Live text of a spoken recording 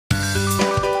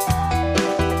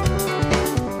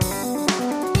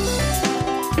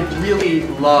really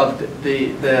loved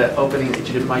the opening that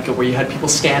you did, Micah, where you had people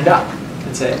stand up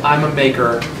and say, I'm a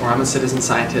maker, or I'm a citizen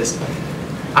scientist.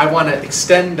 I want to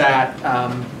extend that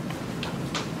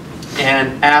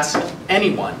and ask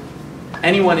anyone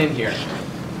in here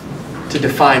to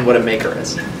define what a maker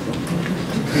is.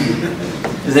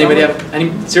 Does anybody have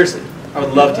any, seriously, I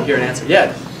would love to hear an answer.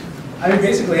 Yeah. I mean,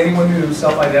 basically anyone who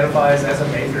self-identifies as a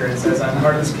maker and says, I'm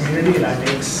part of this community and I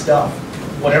make stuff,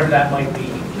 whatever that might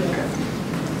be. Okay.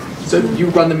 So you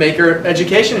run the Maker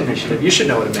Education Initiative. You should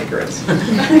know what a maker is.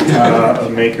 A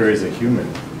maker is a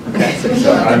human. Okay.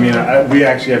 So, I mean, we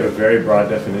actually have a very broad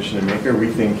definition of maker. We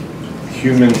think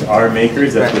humans are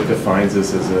makers. That's what defines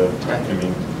us as I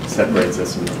mean, separates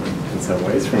us in some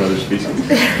ways from other species.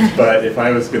 But if I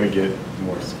was going to get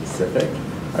more specific,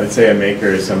 I would say a maker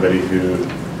is somebody who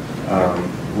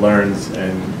learns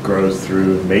and grows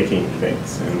through making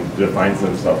things and defines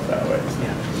themselves that way.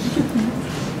 Yeah.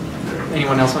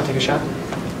 Anyone else want to take a shot?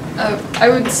 I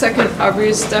would second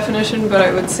Aubrey's definition, but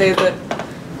I would say that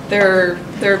there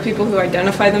are people who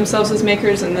identify themselves as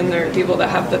makers, and then there are people that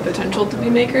have the potential to be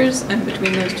makers, and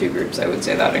between those two groups, I would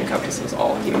say that encompasses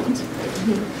all humans.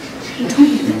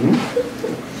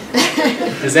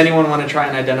 Does anyone want to try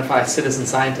and identify a citizen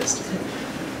scientist?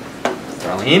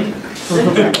 Darlene?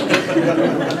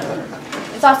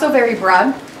 It's also very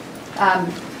broad.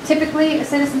 Typically, a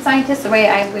citizen scientist, the way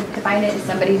I would define it, is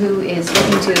somebody who is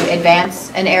looking to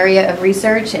advance an area of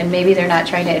research, and maybe they're not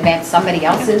trying to advance somebody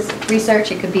else's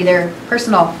research. It could be their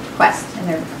personal quest and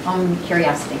their own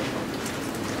curiosity.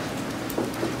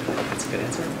 That's a good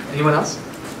answer. Anyone else?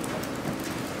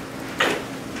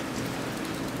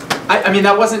 I mean,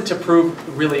 that wasn't to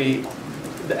prove really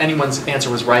that anyone's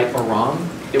answer was right or wrong.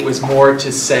 It was more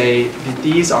to say that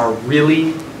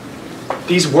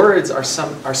these words are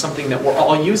something that we're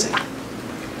all using,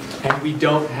 and we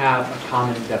don't have a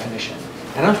common definition.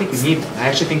 And I don't think we need one. I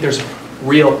actually think there's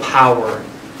real power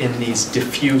in these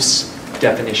diffuse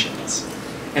definitions.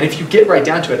 And if you get right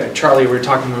down to it, Charlie, we were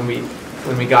talking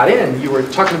when we got in, you were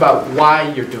talking about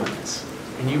why you're doing this,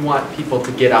 and you want people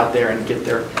to get out there and get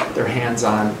their hands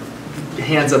on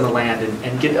the land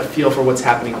and get a feel for what's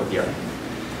happening with the earth.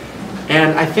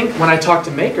 And I think when I talk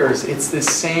to makers, it's this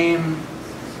same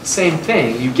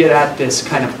thing. You get at this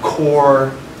kind of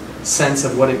core sense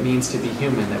of what it means to be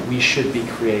human, that we should be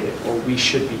creative or we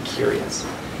should be curious.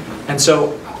 And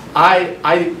so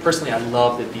I personally, I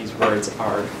love that these words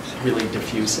are really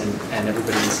diffuse and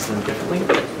everybody uses them differently.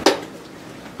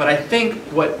 But I think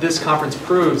what this conference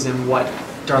proves, and what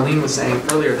Darlene was saying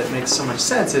earlier that makes so much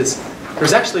sense, is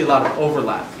there's actually a lot of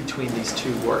overlap between these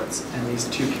two words and these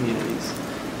two communities.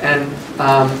 And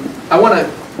I want to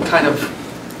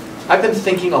I've been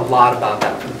thinking a lot about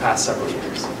that for the past several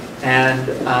years.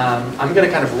 And I'm going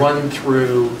to kind of run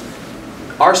through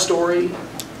our stories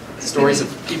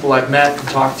of people I've met and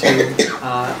talked to,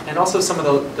 and also some of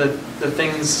the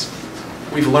things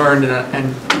we've learned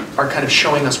and are kind of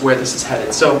showing us where this is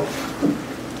headed. So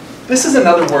this is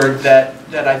another word that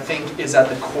I think is at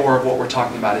the core of what we're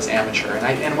talking about is amateur.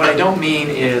 And what I don't mean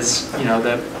is,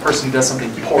 the person who does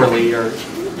something poorly or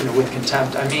with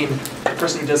contempt. I mean the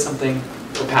person who does something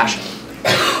for passion,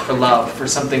 for love, for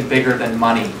something bigger than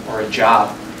money or a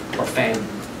job or fame.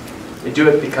 They do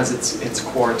it because it's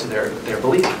core to their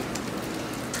belief.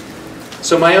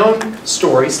 So my own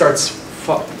story starts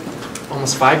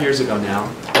almost 5 years ago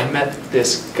now. I met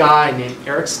this guy named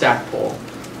Eric Stackpole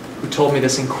who told me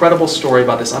this incredible story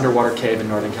about this underwater cave in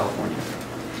Northern California.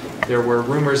 There were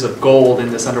rumors of gold in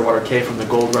this underwater cave from the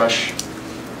gold rush,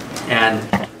 and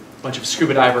a bunch of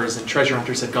scuba divers and treasure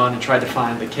hunters had gone and tried to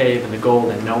find the cave and the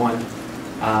gold, and no one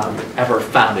ever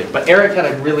found it. But Eric had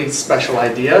a really special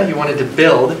idea. He wanted to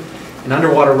build an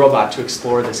underwater robot to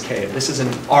explore this cave. This is an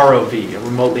ROV, a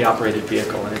remotely operated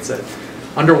vehicle, and it's an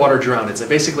underwater drone. It's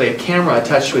basically a camera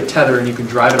attached to a tether, and you can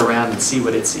drive it around and see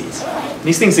what it sees. And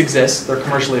these things exist. They're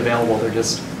commercially available. They're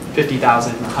just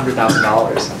 $50,000,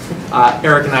 $100,000.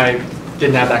 Eric and I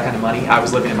didn't have that kind of money. I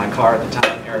was living in my car at the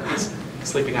time. Eric was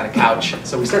sleeping on a couch.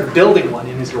 So we started building one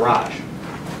in his garage.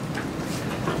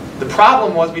 The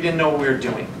problem was we didn't know what we were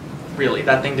doing, really.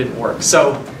 That thing didn't work.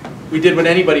 So we did what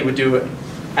anybody would do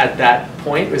at that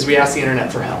point, is we asked the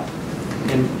internet for help.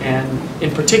 And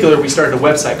in particular, we started a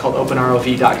website called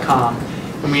openrov.com,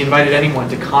 and we invited anyone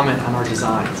to comment on our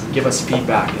designs and give us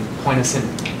feedback and point us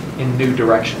in new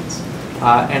directions.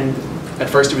 And at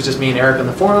first it was just me and Eric on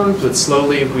the forums, but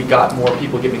slowly we got more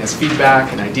people giving us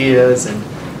feedback and ideas and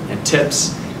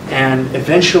tips. And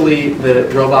eventually the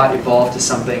robot evolved to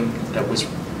something that was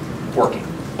working.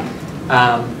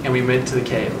 And we went to the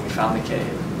cave, and we found the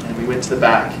cave. And we went to the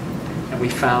back, and we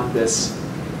found this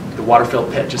the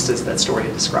water-filled pit, just as that story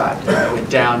had described. And we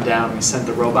went down, down, we sent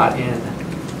the robot in,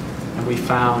 and we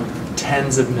found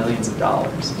tens of millions of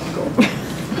dollars of gold.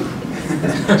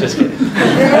 Just kidding.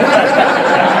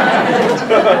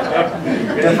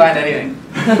 We didn't find anything.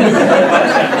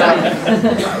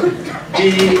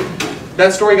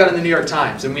 That story got in the New York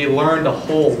Times, and we learned a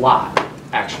whole lot,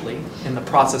 actually, in the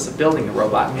process of building the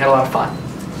robot, and we had a lot of fun.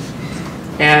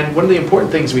 And one of the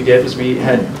important things we did was we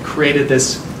had created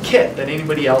this kit that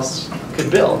anybody else could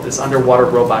build, this underwater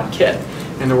robot kit.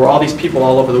 And there were all these people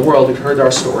all over the world who'd heard our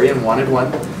story and wanted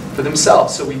one for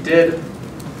themselves. So we did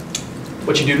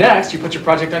what you do next, you put your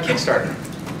project on Kickstarter.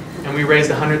 And we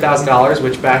raised $100,000,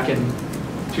 which back in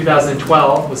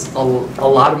 2012 was a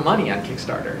lot of money on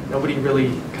Kickstarter. Nobody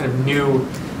really kind of knew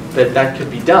that that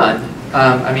could be done.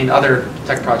 I mean, other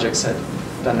tech projects had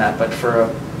done that, but for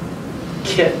a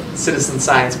kit citizen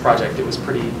science project, it was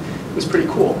pretty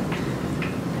cool.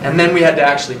 And then we had to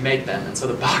actually make them, and so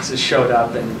the boxes showed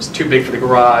up, and it was too big for the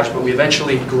garage. But we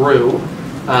eventually grew,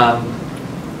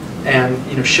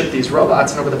 and shipped these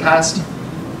robots. And over the past,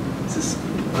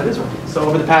 so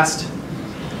over the past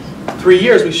 3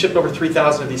 years, we've shipped over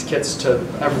 3,000 of these kits to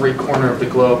every corner of the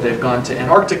globe. They've gone to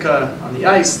Antarctica on the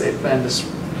ice. They've been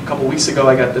a couple weeks ago.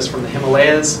 I got this from the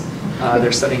Himalayas.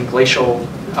 They're studying glacial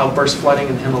outburst flooding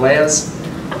in the Himalayas.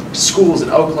 Schools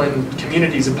in Oakland,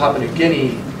 communities in Papua New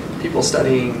Guinea, people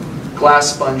studying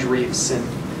glass sponge reefs in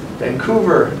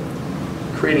Vancouver,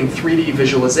 creating 3D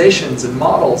visualizations and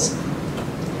models.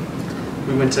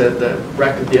 We went to the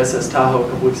wreck of the SS Tahoe a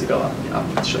couple weeks ago.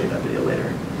 I'll show you that video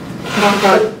later.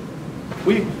 But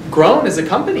we've grown as a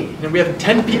company. We have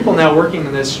 10 people now working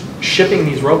on this, shipping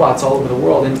these robots all over the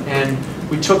world. And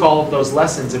we took all of those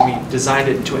lessons and we designed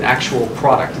it into an actual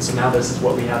product. And so now this is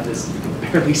what we have. This, you can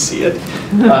barely see it.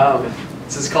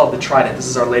 This is called the Trident. This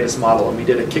is our latest model. And we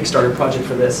did a Kickstarter project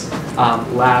for this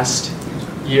last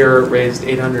year, raised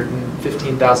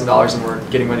 $815,000, and we're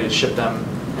getting ready to ship them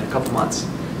in a couple months.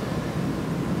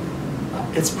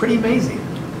 It's pretty amazing.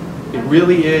 It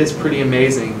really is pretty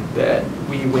amazing that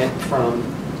we went from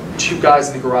 2 guys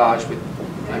in the garage with,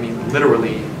 I mean,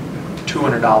 literally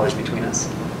 $200 between us,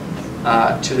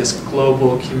 to this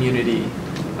global community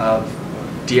of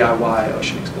DIY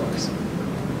ocean explorers.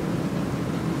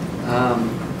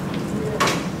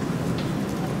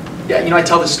 Yeah, I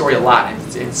tell this story a lot,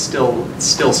 and it's still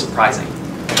surprising.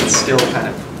 It's still kind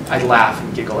of, I laugh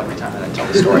and giggle every time that I tell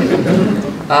the story.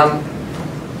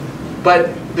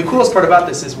 But the coolest part about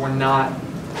this is we're not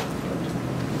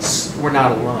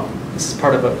alone. This is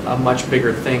part of a much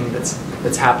bigger thing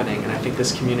that's happening, and I think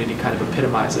this community kind of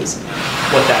epitomizes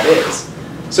what that is.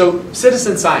 So,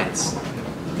 citizen science.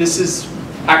 This is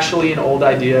actually an old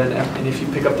idea, and if you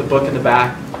pick up the book in the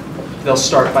back, they'll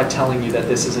start by telling you that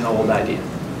this is an old idea.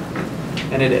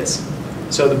 And it is.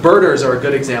 So the birders are a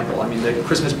good example. I mean, the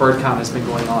Christmas bird count has been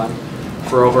going on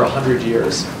for over 100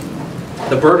 years.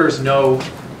 The birders know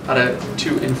how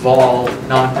to involve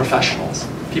non-professionals,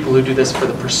 people who do this for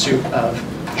the pursuit of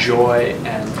joy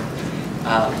and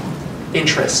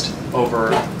interest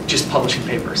over just publishing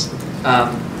papers.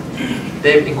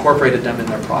 They've incorporated them in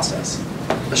their process.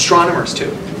 Astronomers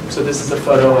too. So this is a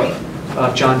photo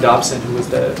of John Dobson, who was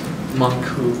the monk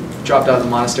who dropped out of the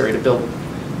monastery to build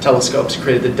telescopes,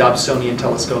 created the Dobsonian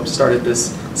telescope, started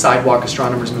this sidewalk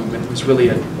astronomers movement. It was really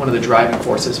one of the driving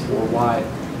forces for why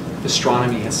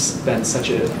astronomy has been such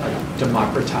a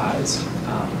democratized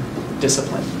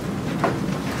discipline.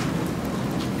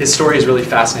 His story is really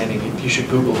fascinating. You should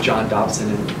Google John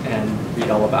Dobson and read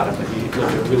all about it, but he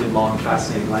lived a really long,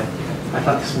 fascinating life. I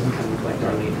thought this one kind of looked like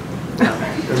Darlene.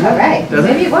 All right,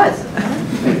 maybe it was.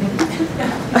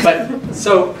 But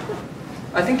so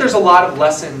I think there's a lot of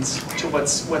lessons to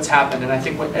what's happened, and I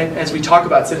think as we talk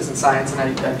about citizen science,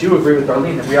 and I do agree with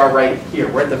Darlene that we are right here,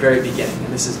 we're at the very beginning,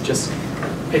 and this is just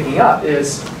picking up,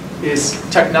 is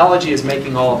technology is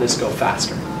making all of this go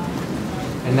faster.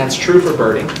 And that's true for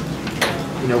birding.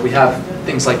 We have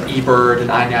things like eBird and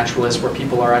iNaturalist where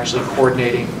people are actually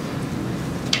coordinating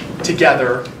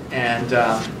together and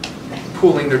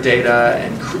pooling their data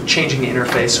and changing the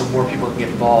interface so more people can get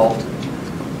involved.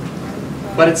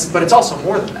 But it's also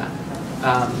more than that.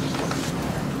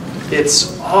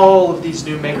 It's all of these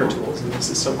new maker tools, and this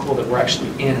is so cool that we're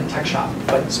actually in a tech shop,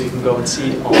 so you can go and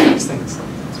see all of these things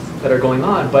that are going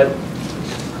on. But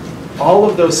all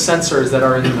of those sensors that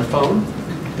are in the phone,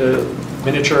 the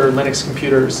miniature Linux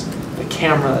computers, the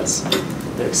cameras,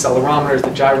 the accelerometers,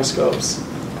 the gyroscopes,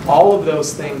 all of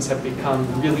those things have become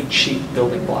really cheap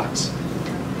building blocks.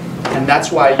 And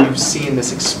that's why you've seen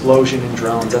this explosion in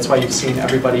drones. That's why you've seen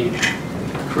everybody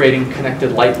creating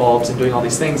connected light bulbs and doing all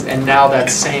these things. And now that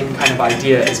same kind of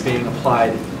idea is being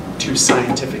applied to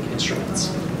scientific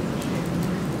instruments.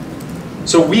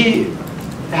 So we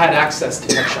had access to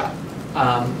TechShop.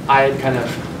 I had kind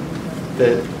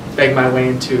of begged my way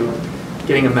into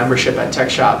getting a membership at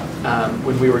TechShop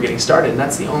when we were getting started, and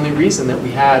that's the only reason that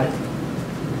we had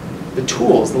the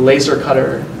tools, the laser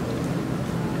cutter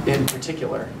in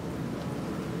particular,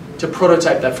 to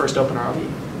prototype that first OpenRLE.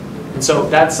 And so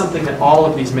that's something that all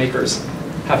of these makers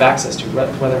have access to,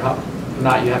 whether or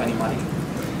not you have any money.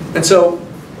 And so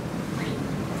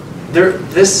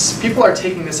people are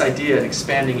taking this idea and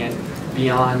expanding it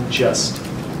beyond just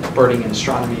birding and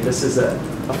astronomy. This is a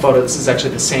photo. This is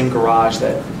actually the same garage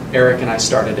that Eric and I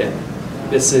started in.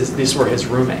 These were his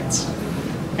roommates.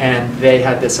 And they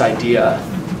had this idea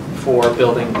for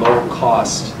building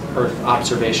low-cost Earth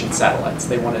observation satellites.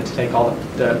 They wanted to take all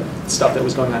the stuff that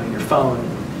was going on in your phone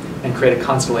and create a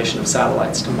constellation of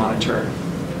satellites to monitor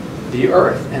the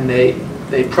Earth. And they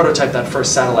prototyped that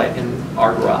first satellite in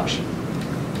our garage.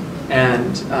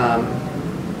 And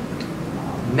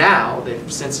now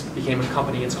they've since became a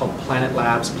company. It's called Planet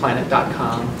Labs,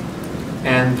 planet.com.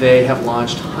 And they have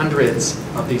launched hundreds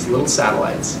of these little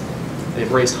satellites.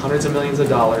 They've raised hundreds of millions of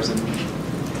dollars in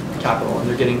capital, and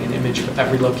they're getting an image of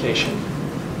every location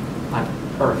on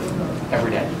Earth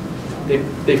every day.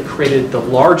 They've created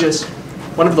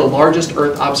one of the largest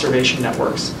Earth observation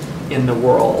networks in the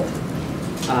world.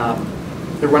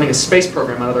 They're running a space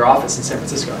program out of their office in San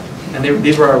Francisco, and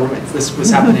these were our roommates. This was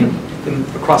happening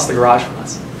across the garage from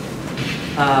us.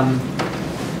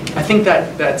 I think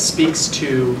that speaks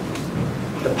to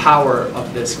the power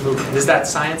of this movement. Is that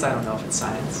science? I don't know if it's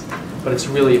science, but it's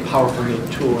really a powerful new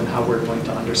tool in how we're going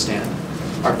to understand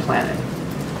our planet.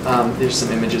 There's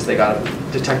some images they got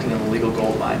of detecting an illegal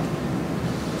gold mine.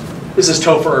 This is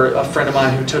Topher, a friend of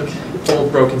mine who took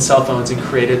old broken cell phones and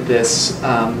created this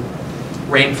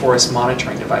rainforest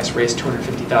monitoring device, raised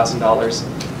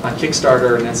 $250,000 on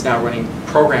Kickstarter, and it's now running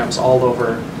programs all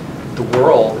over the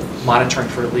world monitoring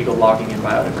for illegal logging and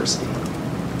biodiversity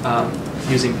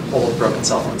using old broken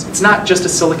cell phones. It's not just a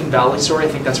Silicon Valley story. I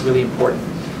think that's really important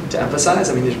to emphasize.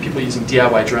 I mean, there's people using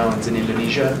DIY drones in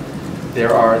Indonesia.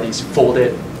 There are these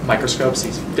folded microscopes,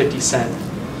 these 50-cent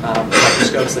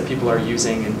microscopes that people are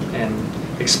using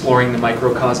and exploring the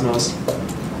microcosmos.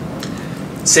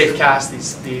 SafeCast,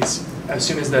 these as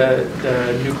soon as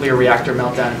the nuclear reactor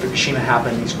meltdown in Fukushima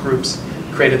happened, these groups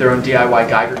created their own DIY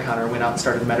Geiger counter and went out and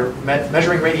started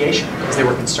measuring radiation because they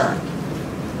were concerned.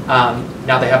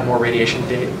 Now they have more radiation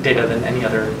data than any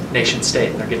other nation state,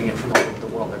 and they're getting it from all over the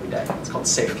world every day. It's called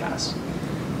SafeCast.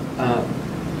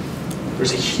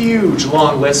 There's a huge,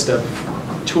 long list of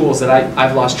tools that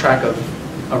I've lost track of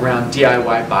around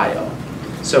DIY bio.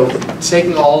 So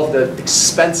taking all of the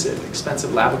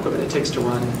expensive lab equipment it takes to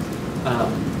run,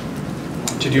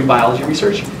 to do biology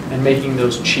research, and making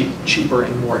those cheaper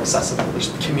and more accessible.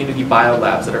 There's community bio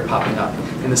labs that are popping up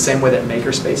in the same way that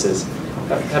maker spaces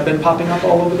have been popping up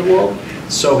all over the world.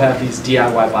 So have these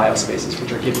DIY bio spaces,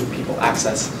 which are giving people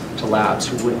access to labs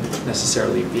who wouldn't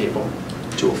necessarily be able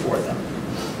to afford them.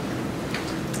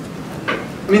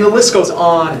 I mean, the list goes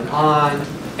on,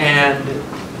 and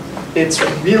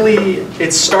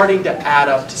it's starting to add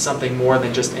up to something more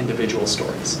than just individual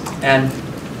stories. And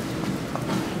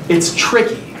it's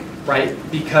tricky, right?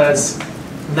 Because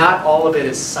not all of it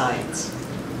is science.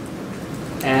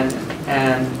 And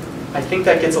I think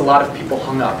that gets a lot of people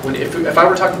hung up. If I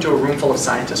were talking to a room full of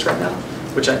scientists right now,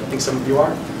 which I think some of you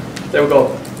are, they would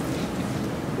go,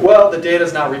 well, the data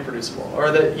is not reproducible,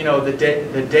 or the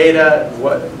data,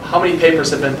 how many papers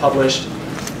have been published?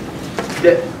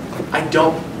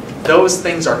 Those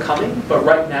things are coming, but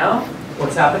right now,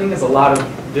 what's happening is a lot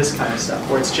of this kind of stuff,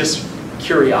 where it's just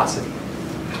curiosity,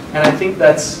 and I think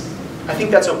that's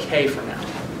okay for now.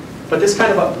 But this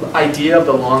kind of idea of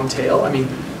the long tail, I mean,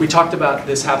 we talked about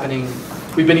this happening.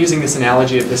 We've been using this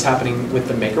analogy of this happening with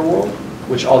the maker world,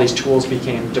 which all these tools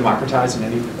became democratized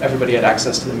and everybody had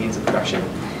access to the means of production.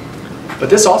 But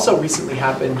this also recently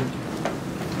happened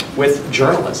with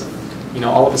journalism. You know,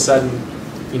 all of a sudden,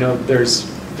 you know,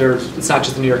 it's not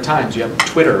just the New York Times. You have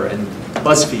Twitter and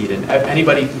BuzzFeed, and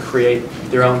anybody can create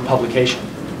their own publication.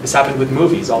 This happened with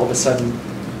movies. All of a sudden,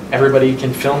 everybody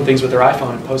can film things with their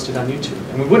iPhone and post it on YouTube.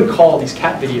 And we wouldn't call these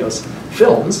cat videos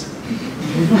films,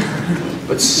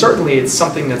 but certainly it's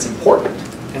something that's important,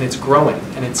 and it's growing,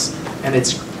 and it's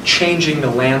changing the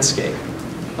landscape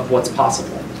of what's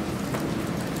possible.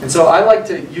 And so I like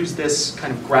to use this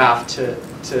kind of graph to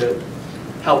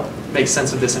help make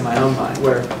sense of this in my own mind,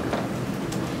 where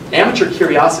amateur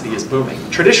curiosity is booming.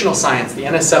 Traditional science, the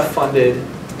NSF-funded,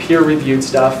 peer-reviewed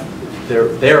stuff,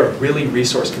 they're really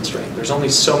resource constrained. There's only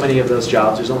so many of those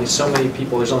jobs. There's only so many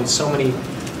people. There's only so many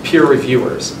peer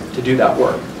reviewers to do that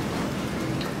work.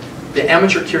 The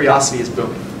amateur curiosity is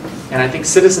booming. And I think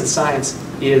citizen science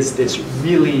is this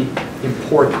really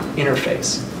important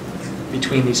interface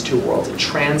between these two worlds. It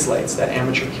translates that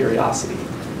amateur curiosity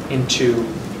into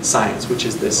science, which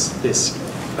is this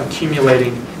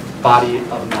accumulating body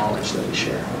of knowledge that we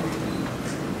share.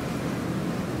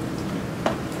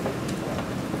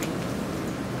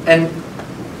 And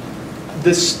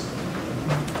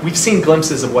we've seen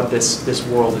glimpses of what this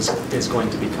world is going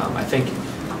to become. I think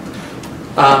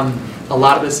a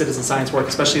lot of the citizen science work,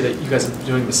 especially that you guys are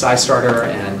doing the SciStarter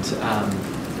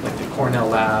and like the Cornell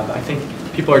lab, I think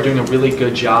people are doing a really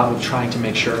good job of trying to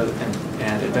make sure,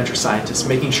 and adventure scientists,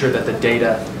 making sure that the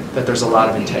data, that there's a lot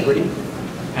of integrity.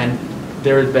 And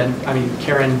there have been, I mean,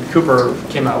 Karen Cooper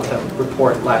came out with a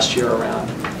report last year around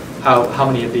how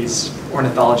many of these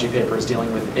ornithology papers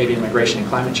dealing with avian migration and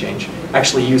climate change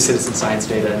actually use citizen science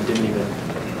data and didn't even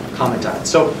comment on it.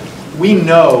 So we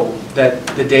know that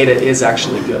the data is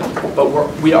actually good, but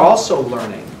what we are also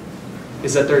learning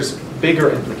is that there's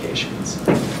bigger implications,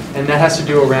 and that has to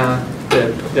do around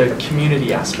the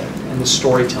community aspect and the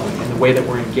storytelling and the way that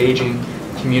we're engaging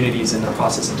communities in the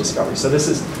process of discovery. So this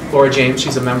is Laura James.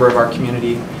 She's a member of our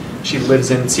community. She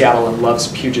lives in Seattle and loves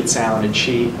Puget Sound, and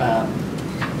she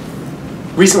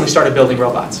recently started building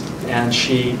robots. And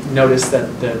she noticed that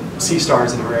the sea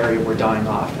stars in her area were dying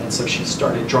off, and so she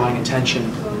started drawing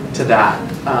attention to that.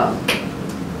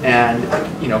 And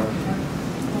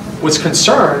was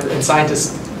concerned, and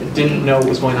scientists didn't know what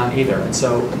was going on either. And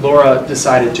so Laura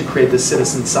decided to create this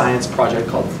citizen science project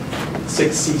called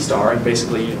 6SeaStar, and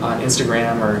basically on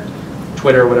Instagram or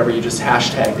Twitter or whatever, you just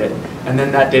hashtagged it. And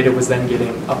then that data was then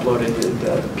getting uploaded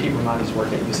to Pete Ramadi's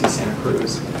work at UC Santa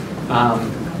Cruz.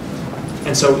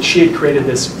 And so she had created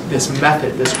this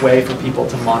method, this way for people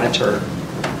to monitor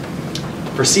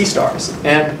for sea stars.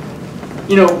 And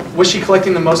was she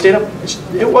collecting the most data?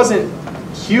 It wasn't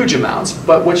huge amounts,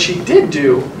 but what she did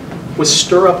do was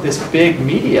stir up this big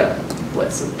media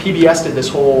blitz. PBS did this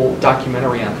whole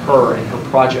documentary on her and her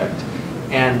project,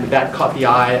 and that caught the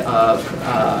eye of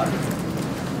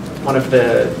one of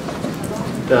the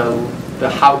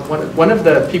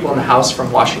people in the House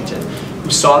from Washington who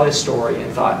saw this story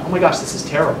and thought, oh my gosh, this is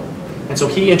terrible. And so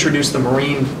he introduced the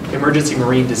Emergency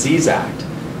Marine Disease Act,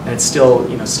 and it's still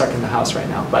stuck in the House right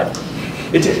now. But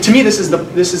to me, this is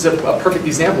a perfect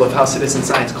example of how citizen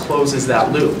science closes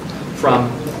that loop from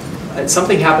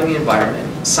something happening in the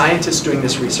environment, scientists doing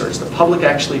this research, the public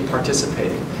actually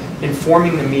participating,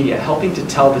 informing the media, helping to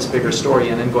tell this bigger story,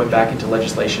 and then going back into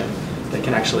legislation that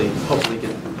can actually hopefully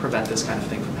prevent this kind of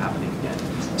thing from happening again.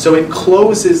 So it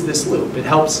closes this loop. It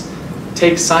helps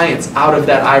take science out of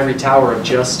that ivory tower of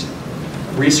just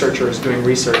researchers doing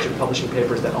research and publishing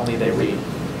papers that only they read.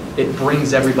 It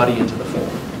brings everybody into the fold.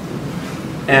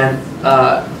 And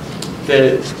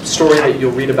the story that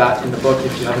you'll read about in the book,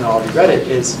 if you haven't already read it,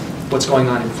 is what's going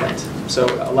on in Flint. So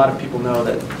a lot of people know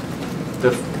that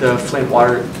the Flint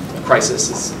water crisis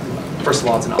is, first of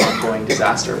all, it's an ongoing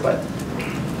disaster, but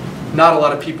not a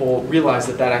lot of people realize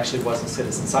that that actually was a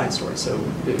citizen science story. So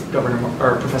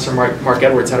Professor Mark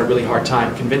Edwards had a really hard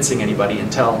time convincing anybody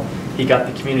until he got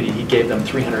the community. He gave them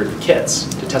 300 kits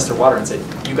to test their water and said,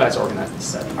 you guys organize this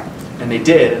study. And they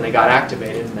did, and they got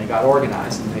activated, and they got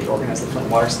organized, and they organized the Flint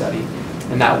water study.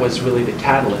 And that was really the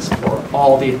catalyst for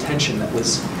all the attention that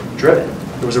was driven.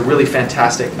 There was a really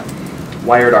fantastic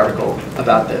Wired article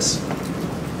about this.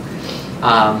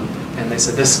 And they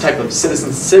said this type of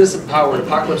citizen-powered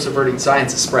apocalypse averting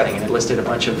science is spreading, and it listed a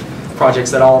bunch of projects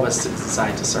that all of us citizen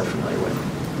scientists are familiar with.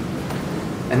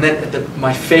 And then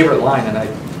my favorite line, and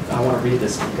I want to read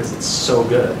this because it's so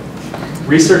good.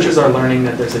 Researchers are learning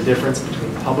that there's a difference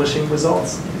between publishing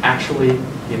results and actually,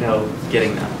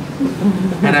 getting them.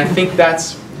 And I think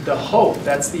that's the hope,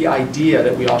 that's the idea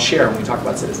that we all share when we talk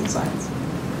about citizen science,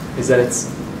 is that it's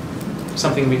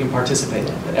something we can participate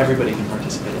in, that everybody can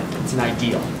participate in. It's an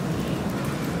ideal.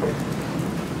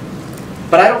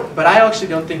 But I actually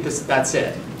don't think that's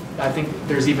it. I think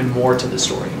there's even more to the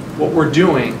story. What we're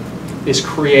doing is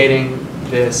creating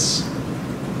this,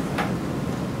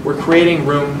 we're creating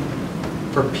room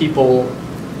for people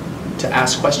to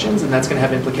ask questions, and that's going to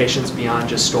have implications beyond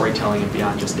just storytelling and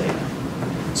beyond just data.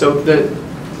 So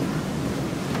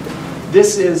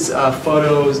this is a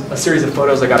series of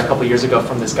photos I got a couple years ago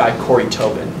from this guy, Corey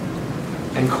Tobin.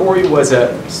 And Corey was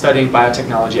studying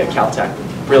biotechnology at Caltech,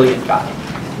 brilliant guy.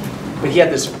 But he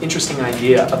had this interesting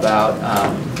idea about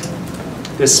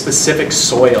this specific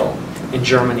soil in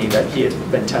Germany that he had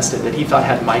been tested, that he thought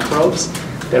had microbes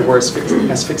that were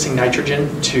fixing nitrogen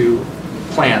to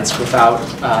plants without,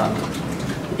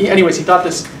 anyways, he thought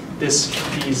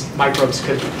these microbes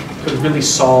could really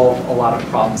solve a lot of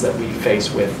problems that we face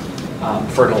with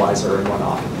fertilizer and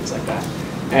runoff and things like that.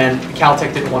 And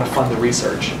Caltech didn't want to fund the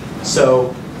research.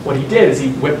 So what he did is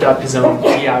he whipped up his own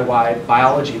DIY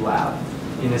biology lab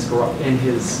in his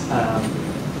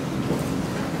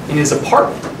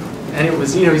apartment. And it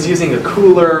was, he's using a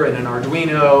cooler and an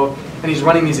Arduino, and he's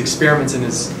running these experiments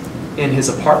in his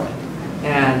apartment.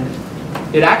 And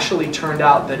it actually turned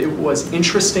out that it was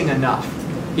interesting enough.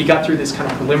 He got through this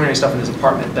kind of preliminary stuff in his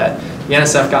apartment that the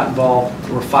NSF got involved.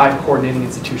 There were 5 coordinating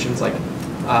institutions like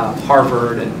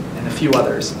Harvard and a few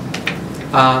others.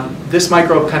 This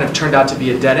microbe kind of turned out to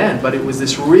be a dead end, but it was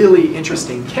this really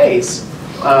interesting case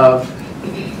of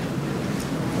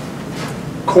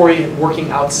Corey working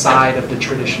outside of the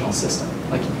traditional system.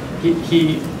 Like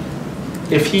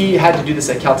if he had to do this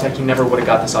at Caltech, he never would have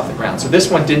got this off the ground. So this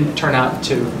one didn't turn out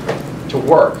to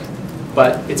work,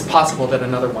 but it's possible that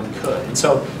another one could. And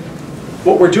so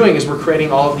what we're doing is we're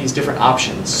creating all of these different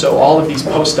options. So all of these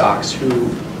postdocs who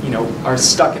are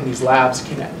stuck in these labs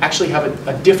can actually have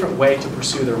a different way to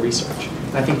pursue their research.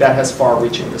 And I think that has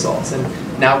far-reaching results.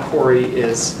 And now Corey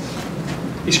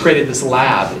he's created this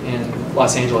lab in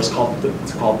Los Angeles called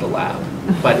the Lab,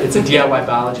 but it's a DIY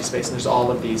biology space, and there's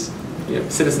all of these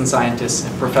citizen scientists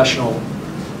and professional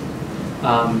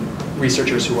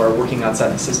researchers who are working outside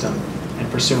the system and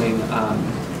pursuing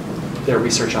their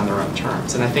research on their own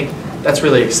terms. And I think that's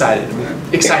really exciting.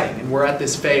 And we're at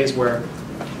this phase where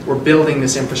we're building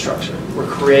this infrastructure. We're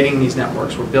creating these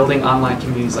networks. We're building online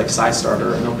communities like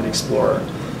SciStarter and Open Explorer.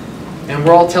 And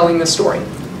we're all telling this story.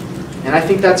 And I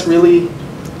think that's really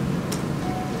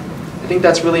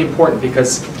important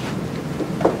because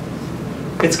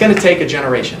it's going to take a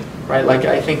generation, right? Like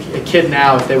I think a kid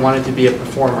now, if they wanted to be a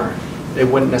performer, they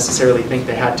wouldn't necessarily think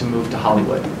they had to move to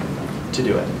Hollywood to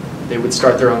do it. They would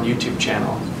start their own YouTube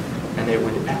channel and they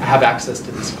would have access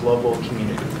to this global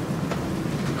community.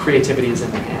 Creativity is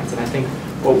in their hands. And I think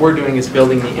what we're doing is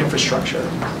building the infrastructure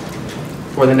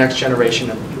for the next generation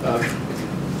of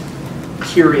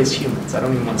curious humans. I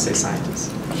don't even want to say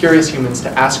scientists. Curious humans to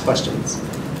ask questions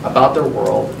about their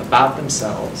world, about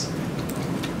themselves,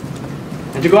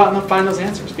 and to go out and find those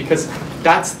answers, because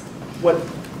that's what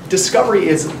discovery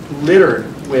is, littered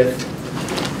with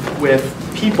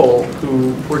people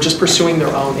who were just pursuing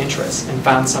their own interests and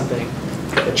found something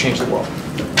that changed the world.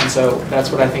 And so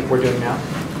that's what I think we're doing now,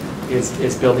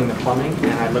 is building the plumbing,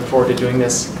 and I look forward to doing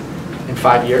this in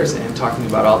 5 years and talking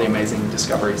about all the amazing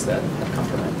discoveries that have come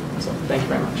from it. So thank you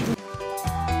very much.